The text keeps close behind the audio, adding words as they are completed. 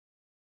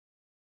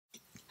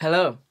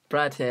Hello,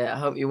 Brad here. I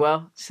hope you're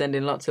well.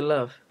 Sending lots of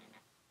love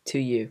to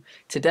you.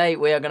 Today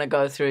we are going to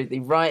go through the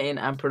writing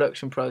and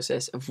production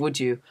process of Would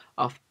You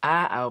off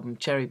our album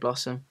Cherry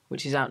Blossom,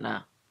 which is out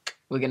now.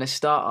 We're going to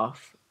start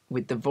off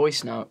with the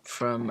voice note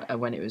from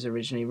when it was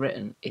originally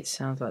written. It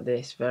sounds like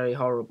this, very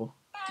horrible.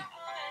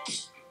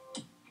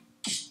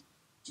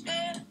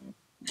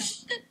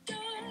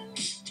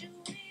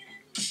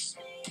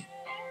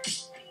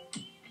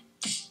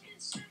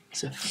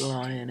 It's a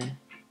fly in it.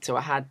 So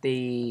I had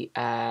the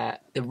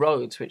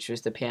Rhodes, which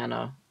was the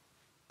piano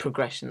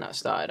progression that I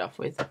started off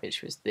with,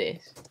 which was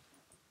this.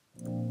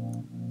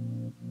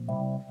 And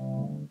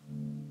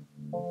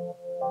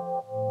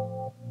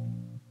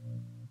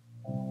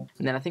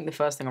then I think the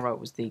first thing I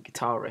wrote was the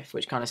guitar riff,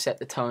 which kind of set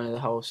the tone of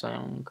the whole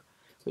song,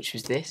 which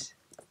was this.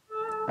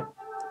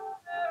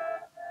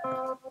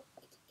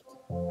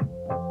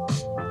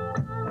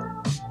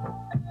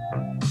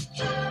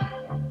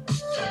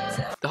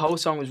 The whole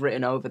song was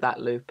written over that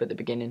loop at the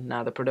beginning.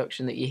 Now the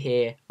production that you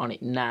hear on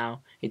it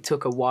now, it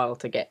took a while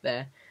to get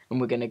there, and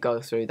we're going to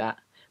go through that.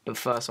 But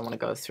first I want to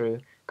go through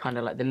kind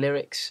of like the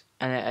lyrics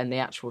and the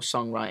actual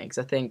songwriting, because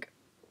I think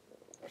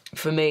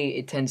for me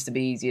it tends to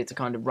be easier to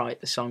kind of write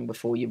the song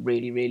before you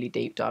really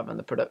deep dive on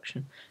the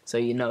production, so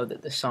you know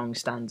that the song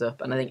stands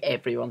up. And I think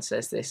everyone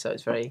says this, so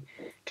it's very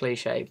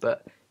cliche,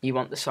 but you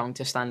want the song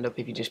to stand up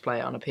if you just play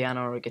it on a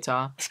piano or a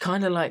guitar. It's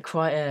kind of like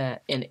quite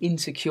an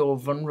insecure,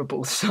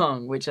 vulnerable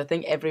song, which I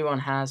think everyone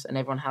has, and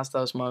everyone has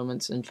those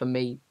moments. And for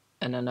me,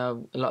 and I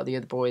know a lot of the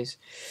other boys,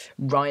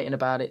 writing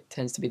about it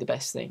tends to be the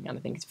best thing, and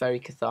I think it's very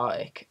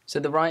cathartic. So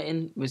the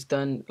writing was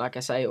done, like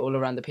I say, all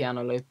around the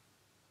piano loop.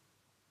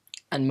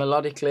 And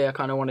melodically, I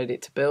kind of wanted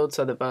it to build,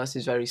 so the verse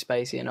is very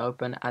spacey and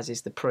open, as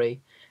is the pre.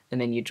 And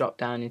then you drop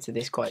down into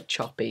this quite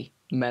choppy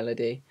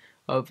melody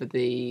over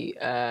the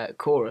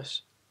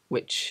chorus,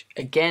 which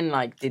again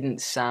like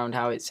didn't sound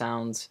how it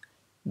sounds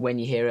when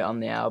you hear it on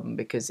the album,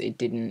 because it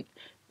didn't,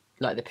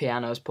 like, the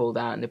piano's pulled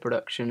out and the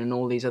production and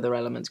all these other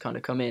elements kind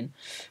of come in.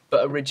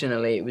 But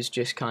originally it was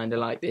just kind of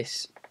like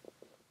this,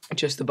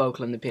 just the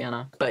vocal and the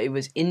piano. But it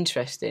was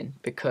interesting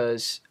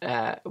because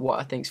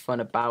what I think's fun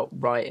about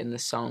writing the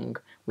song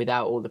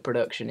without all the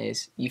production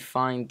is you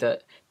find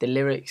that the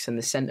lyrics and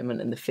the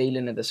sentiment and the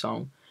feeling of the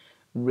song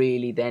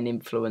really then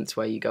influence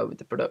where you go with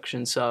the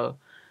production. So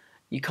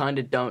you kind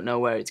of don't know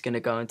where it's going to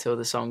go until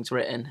the song's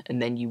written,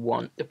 and then you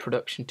want the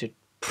production to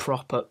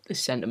prop up the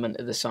sentiment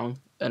of the song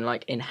and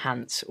like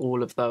enhance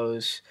all of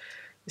those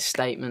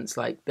statements,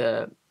 like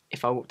the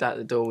 "if I walked out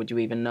the door, would you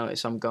even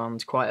notice I'm gone?"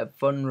 It's quite a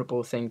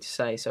vulnerable thing to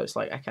say, so it's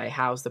like, okay,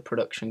 how's the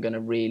production going to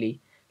really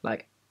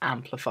like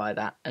amplify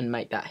that and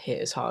make that hit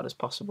as hard as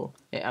possible?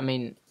 I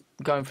mean,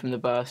 going from the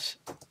verse,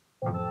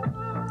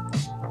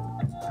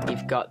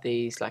 you've got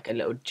these like a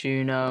little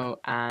Juno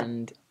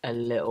and a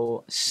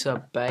little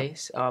sub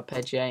bass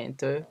arpeggiating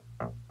through.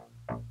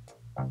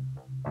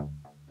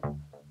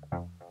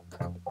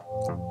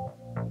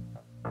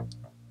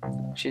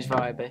 She's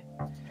vibey.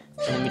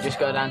 And then we just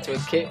go down to a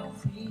kick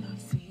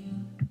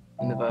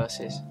in the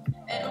verses.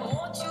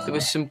 There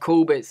was some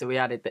cool bits that we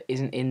added that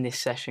isn't in this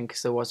session,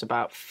 because there was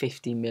about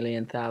 50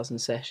 million thousand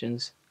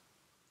sessions,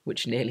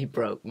 which nearly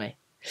broke me.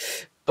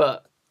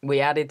 But we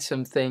added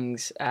some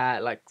things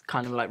like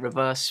kind of like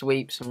reverse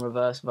sweeps and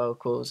reverse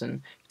vocals,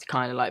 and to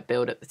kind of like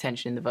build up the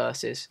tension in the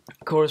verses.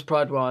 Chorus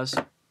prod was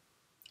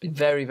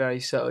very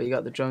subtle. You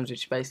got the drums,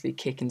 which basically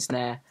kick and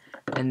snare,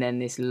 and then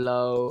this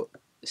low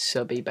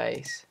subby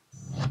bass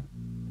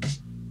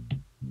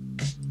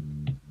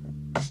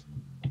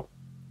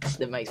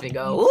that makes me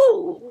go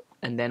ooh.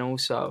 And then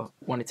also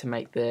wanted to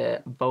make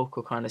the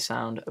vocal kind of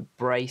sound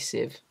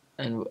abrasive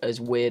and as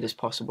weird as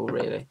possible,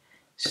 really.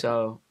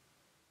 So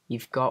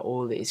you've got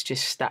all the, it's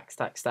just stacks,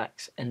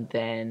 and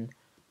then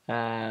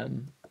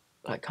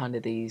like kind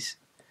of these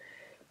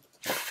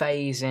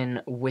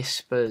phasing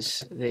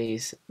whispers,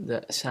 these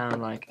that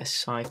sound like a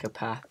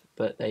psychopath,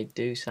 but they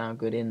do sound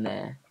good in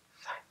there.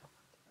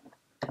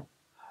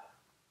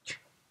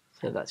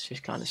 So that's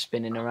just kind of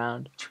spinning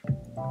around.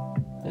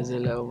 There's a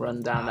little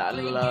rundown that I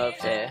love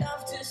here.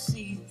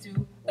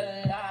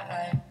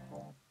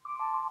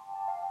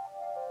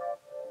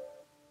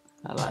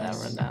 I like that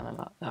rundown a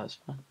lot. That was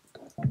fun.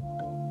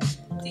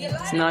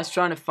 It's nice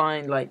trying to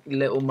find like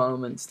little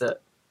moments that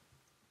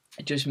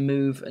just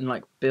move and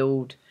like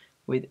build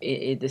with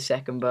it, the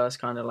second verse,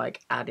 kind of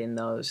like adding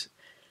those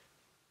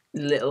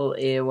little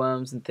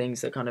earworms and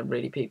things that kind of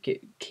really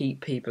keep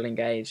people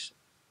engaged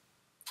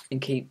and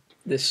keep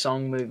the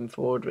song moving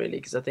forward, really,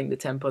 because I think the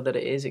tempo that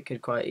it is, it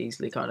could quite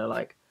easily kind of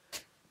like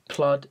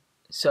plod.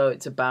 So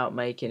it's about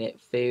making it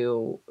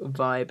feel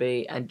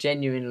vibey, and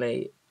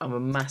genuinely I'm a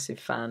massive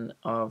fan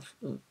of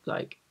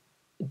like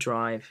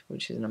Drive,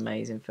 which is an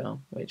amazing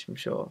film, which I'm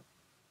sure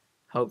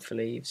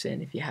hopefully you've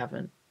seen. If you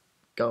haven't,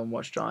 go and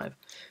watch Drive.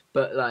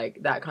 But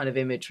like that kind of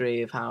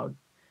imagery of how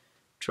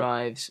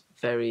Drive's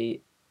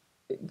very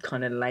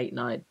kind of late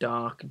night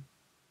dark,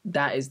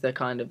 that is the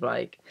kind of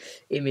like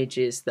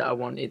images that I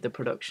wanted the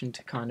production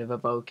to kind of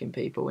evoke in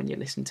people when you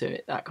listen to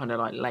it. That kind of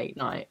like late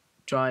night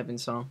driving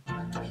song.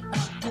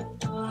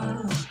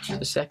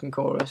 the second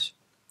chorus,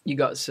 you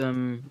got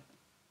some.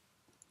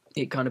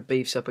 It kind of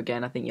beefs up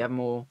again. I think you have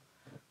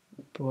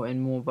brought in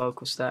more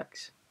vocal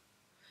stacks.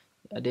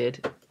 I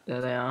did.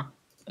 There they are.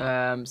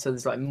 So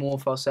there's like more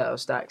falsetto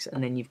stacks,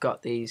 and then you've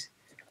got these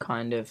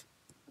kind of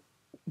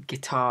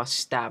guitar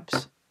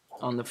stabs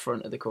on the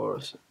front of the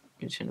chorus,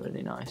 which is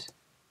really nice.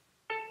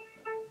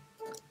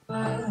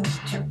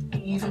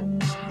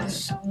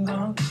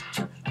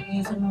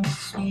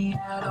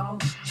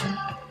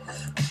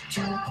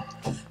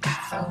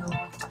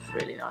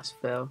 Really nice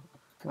fill.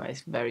 Well,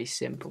 it's very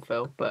simple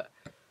fill, but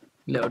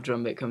little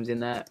drum bit comes in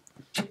there.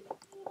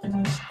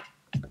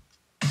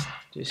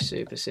 Just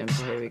super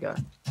simple. Here we go.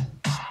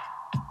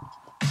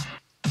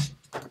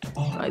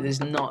 Like,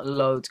 there's not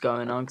loads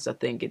going on because I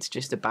think it's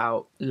just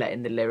about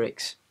letting the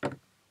lyrics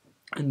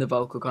and the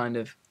vocal kind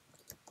of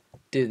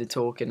do the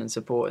talking and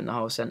supporting the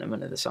whole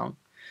sentiment of the song.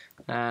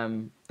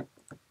 And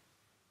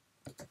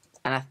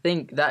I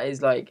think that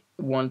is like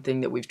one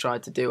thing that we've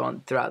tried to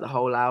do throughout the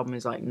whole album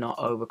is like not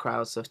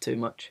overcrowd stuff too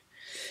much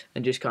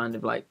and just kind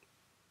of like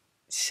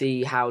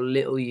see how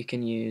little you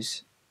can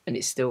use and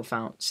it still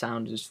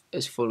sound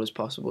as full as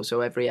possible.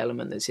 So every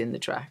element that's in the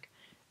track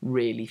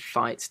really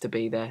fights to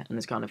be there and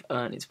has kind of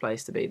earned its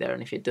place to be there.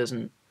 And if it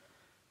doesn't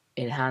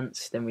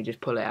enhance, then we just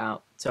pull it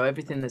out. So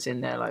everything that's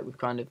in there, like we've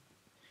kind of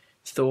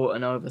thought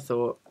and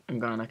overthought and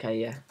gone, okay,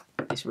 yeah,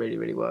 this really,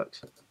 really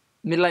works.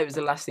 Middle 8 was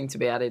the last thing to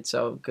be added,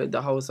 so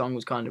the whole song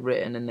was kind of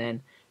written and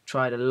then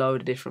tried a load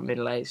of different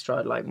middle 8s,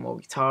 tried like more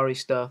guitar-y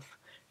stuff,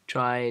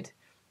 tried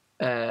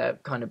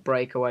kind of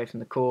break away from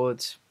the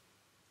chords,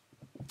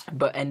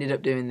 but ended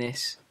up doing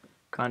this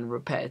kind of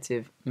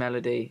repetitive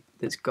melody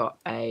that's got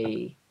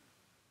a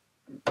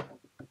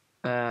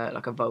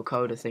like a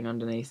vocoder thing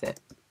underneath it.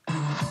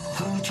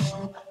 Would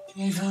you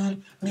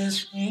even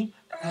miss me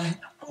at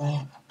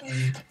all,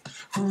 babe?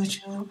 Would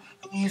you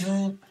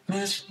even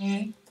miss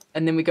me?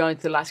 And then we go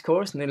into the last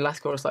chorus, and the last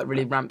chorus like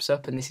really ramps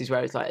up, and this is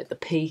where it's like at the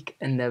peak,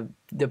 and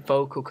the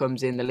vocal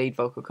comes in, the lead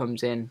vocal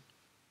comes in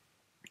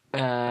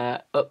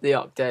up the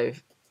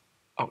octave.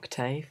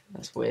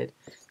 That's weird.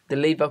 The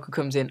lead vocal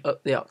comes in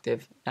up the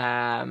octave,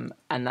 and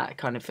that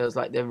kind of feels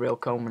like the real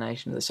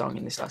culmination of the song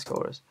in this last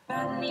chorus.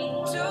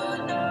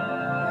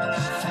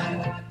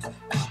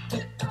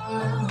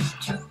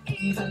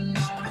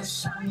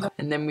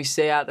 And then we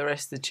see out the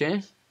rest of the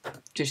tune,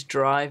 just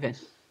driving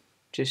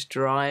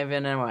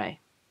away.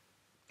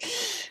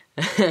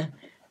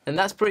 And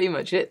that's pretty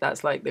much it.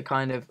 That's like the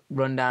kind of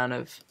rundown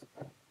of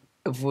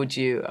Would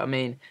You. I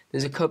mean,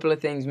 there's a couple of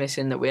things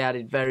missing that we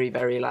added very,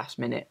 very last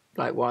minute,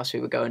 like whilst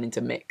we were going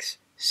into mix.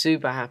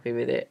 Super happy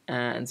with it,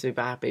 and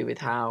super happy with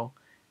how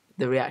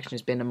the reaction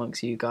has been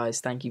amongst you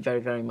guys. Thank you very,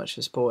 very much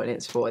for supporting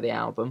it, supporting the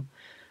album.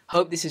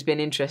 Hope this has been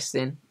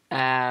interesting,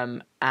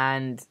 and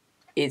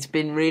it's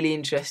been really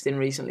interesting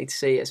recently to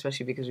see,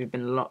 especially because we've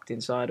been locked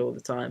inside all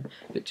the time,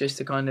 but just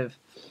to kind of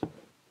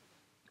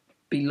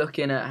be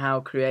looking at how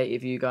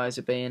creative you guys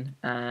are being,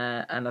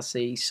 and I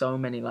see so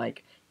many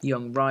like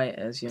young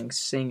writers, young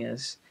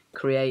singers,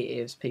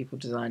 creatives, people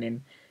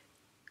designing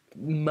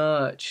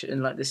merch,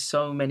 and like there's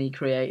so many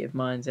creative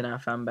minds in our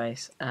fan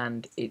base,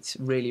 and it's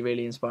really,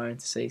 really inspiring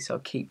to see. So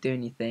keep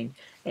doing your thing.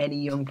 Any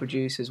young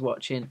producers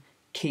watching,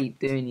 keep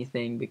doing your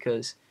thing,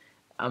 because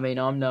I mean,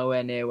 I'm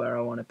nowhere near where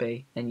I want to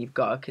be, and you've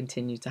got to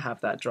continue to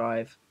have that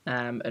drive,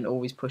 and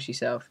always push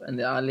yourself.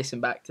 And I listen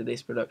back to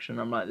this production,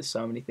 I'm like, there's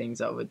so many things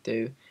I would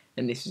do,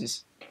 and this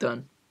was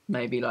done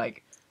maybe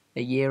like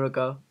a year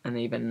ago, and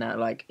even now,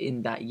 like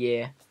in that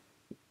year,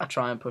 I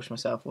try and push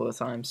myself all the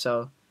time.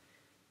 So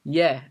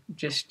yeah,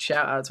 just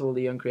shout out to all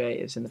the young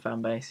creatives in the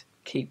fan base.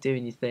 Keep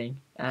doing your thing,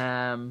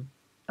 and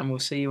we'll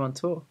see you on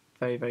tour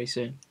very, very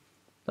soon.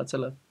 Lots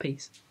of love.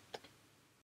 Peace.